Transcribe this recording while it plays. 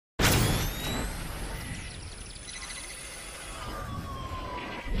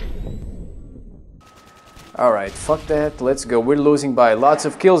Alright, fuck that. Let's go. We're losing by lots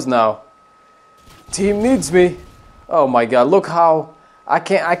of kills now. Team needs me. Oh my god, look how I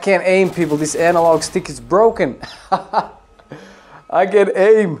can't aim, people. This analog stick is broken. I can't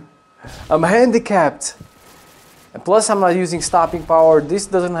aim. I'm handicapped. And plus I'm not using stopping power. This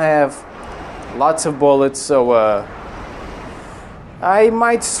doesn't have lots of bullets, so I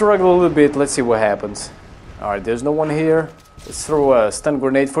might struggle a little bit. Let's see what happens. Alright, there's no one here. Let's throw a stun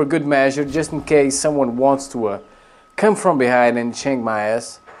grenade for good measure, just in case someone wants to come from behind and shank my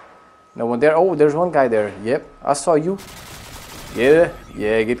ass. No one there. Oh, there's one guy there. Yep, I saw you. Yeah,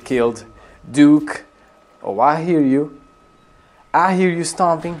 get killed. Duke. Oh, I hear you. I hear you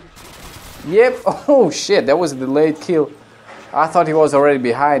stomping. Yep. Oh shit, that was a delayed kill. I thought he was already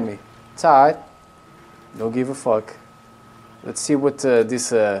behind me. It's alright. Don't give a fuck. Let's see what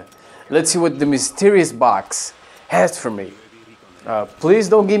let's see what the mysterious box has for me. Please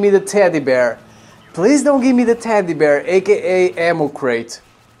don't give me the teddy bear. Please don't give me the teddy bear, aka ammo crate.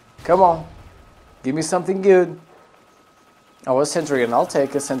 Come on. Give me something good. Oh, a Sentry gun. I'll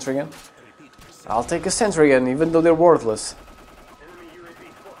take a Sentry gun. I'll take a Sentry gun, even though they're worthless.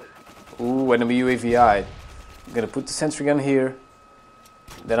 Ooh, enemy UAV. I'm gonna put the Sentry gun here.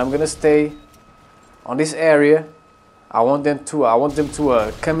 Then I'm gonna stay on this area. I want them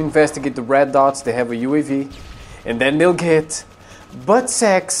to come investigate the red dots. They have a UAV, and then they'll get butt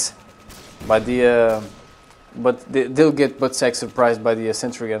sex by the they'll get butt sex surprised by the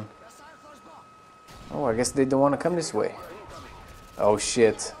Sentry gun. Oh, I guess they don't want to come this way. Oh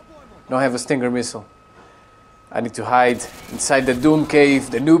shit! Don't have a Stinger missile. I need to hide inside the Doom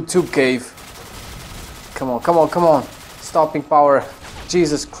cave, the Noob Tube cave. Come on, come on, come on! Stopping power.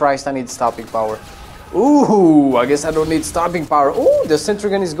 Jesus Christ! I need stopping power. Ooh, I guess I don't need stopping power. Ooh, the Sentry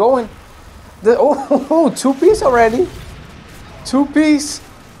gun is going. Two-piece already. Two-piece.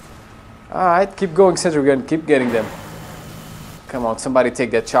 Alright, keep going, Sentry gun. Keep getting them. Come on, somebody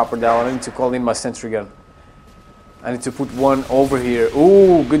take that chopper down. I need to call in my Sentry gun. I need to put one over here.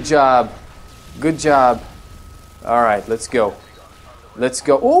 Ooh, good job. Good job. Alright, let's go. Let's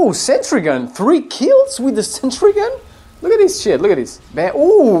go. Ooh, Sentry gun. 3 kills with the Sentry gun? Look at this shit. Look at this.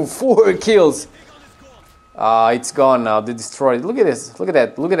 Ooh, 4 kills. It's gone now. They destroyed it. Look at this. Look at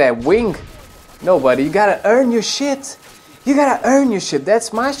that. Look at that wing. Nobody. You gotta earn your shit. You gotta earn your shit.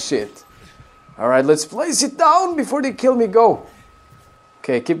 That's my shit. Alright, let's place it down before they kill me. Go.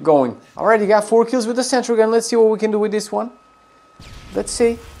 Okay, keep going. Alright, you got 4 kills with the Sentry gun. Let's see what we can do with this one. Let's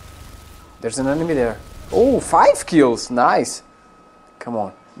see. There's an enemy there. Oh, 5 kills. Nice. Come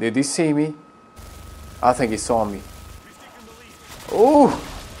on. Did he see me? I think he saw me. Oh,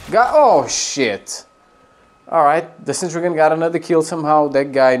 oh shit. Alright, the Sentry gun got another kill somehow.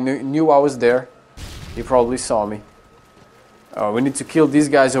 That guy knew I was there. He probably saw me. We need to kill these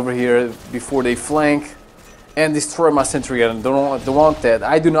guys over here before they flank and destroy my Sentry gun. Don't want that.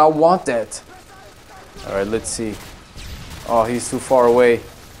 I do not want that. Alright, let's see. Oh, he's too far away.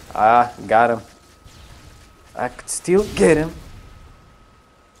 Got him. I could still get him.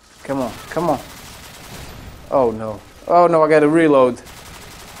 Come on, come on. Oh no. Oh no, I gotta reload.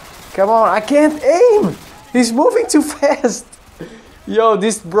 Come on, I can't aim! He's moving too fast! Yo,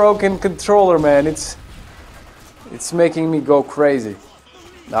 this broken controller, man, it's making me go crazy.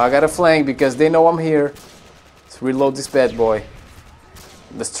 Now I gotta flank because they know I'm here. Let's reload this bad boy.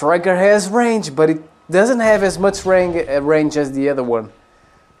 The Striker has range, but it doesn't have as much range as the other one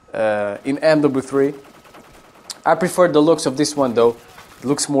in MW3. I prefer the looks of this one though. It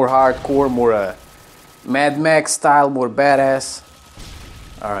looks more hardcore, more Mad Max style, more badass.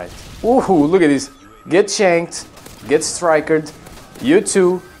 Alright. Ooh, look at this. Get shanked, get strikered, you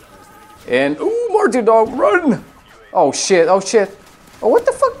too. And ooh, Marty Dog, run! Oh shit, oh shit. Oh, what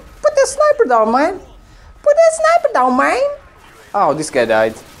the fuck? Put that sniper down, man. Put that sniper down, man. Oh, this guy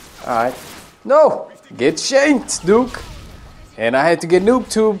died. Alright. No! Get shanked, Duke. And I had to get Noob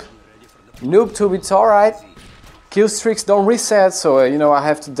Tube. Noob Tube, it's alright. Kill streaks don't reset, so you know I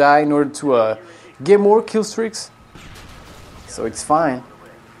have to die in order to get more kill streaks. So it's fine.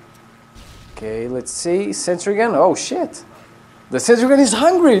 Okay, let's see. Sentry gun. Oh shit. The Sentry gun is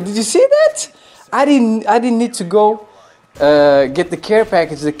hungry. Did you see that? I didn't need to go get the care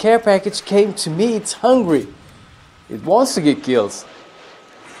package. The care package came to me. It's hungry. It wants to get kills.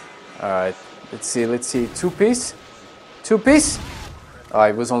 Alright, let's see, let's see. 2-piece? 2-piece? Oh,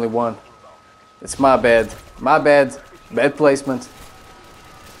 it was only 1. It's my bad. My bad. Bad placement.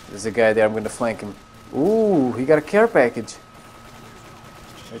 There's a guy there. I'm gonna flank him. Ooh, he got a care package.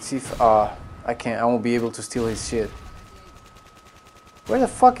 Let's see if I can't. I won't be able to steal his shit. Where the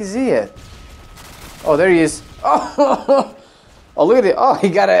fuck is he at? Oh, there he is. Oh, Oh, look at it. Oh, he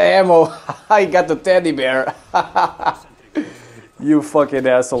got an ammo. He got the teddy bear. You fucking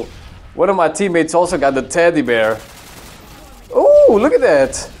asshole. One of my teammates also got the teddy bear. Oh, look at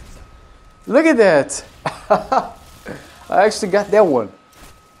that. Look at that. I actually got that one.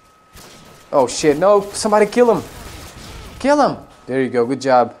 Oh shit, no, somebody kill him. Kill him. There you go, good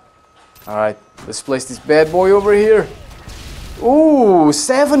job. Alright, let's place this bad boy over here. Ooh,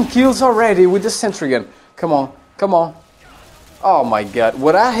 7 kills already with the Sentry gun. Come on, come on. Oh my god,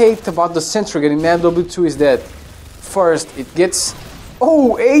 what I hate about the Sentry gun in MW2 is that first it gets,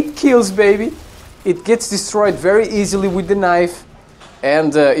 8 kills baby. It gets destroyed very easily with the knife.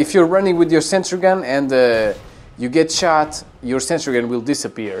 And if you're running with your Sentry gun and you get shot, your Sentry gun will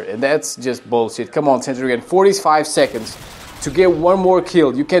disappear. And that's just bullshit. Come on, Sentry gun, 45 seconds to get one more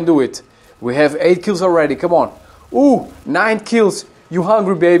kill. You can do it. We have 8 kills already, come on. Ooh, 9 kills. You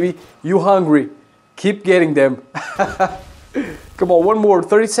hungry, baby. You hungry. Keep getting them. Come on, one more,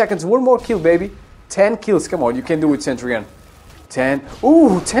 30 seconds. One more kill, baby. 10 kills, come on. You can do it, Sentry gun. 10.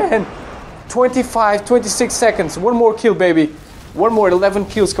 Ooh, 10. 25, 26 seconds. One more kill, baby. One more, 11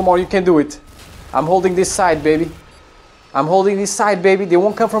 kills. Come on, you can do it. I'm holding this side, baby. I'm holding this side, baby. They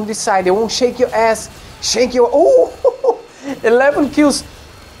won't come from this side. They won't shake your ass. Shake your... Ooh, 11 kills.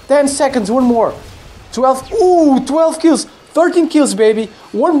 10 seconds, one more. 12. Ooh, 12 kills. 13 kills, baby.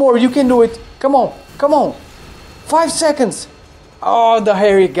 One more, you can do it. Come on, come on. 5 seconds. Oh, the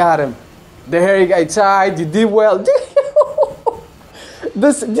hairy got him. The hairy guy tied. You did well. Did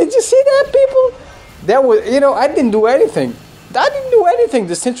you see that, people? That was, I didn't do anything. I didn't do anything.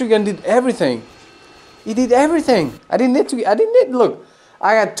 The Sentry gun did everything. He did everything. I didn't need, look.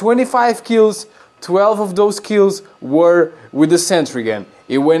 I got 25 kills. 12 of those kills were with the Sentry gun.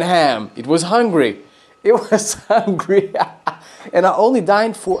 It went ham. It was hungry. It was hungry. And I only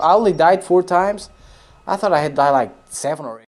died 4 times. I thought I had died like 7 or 8.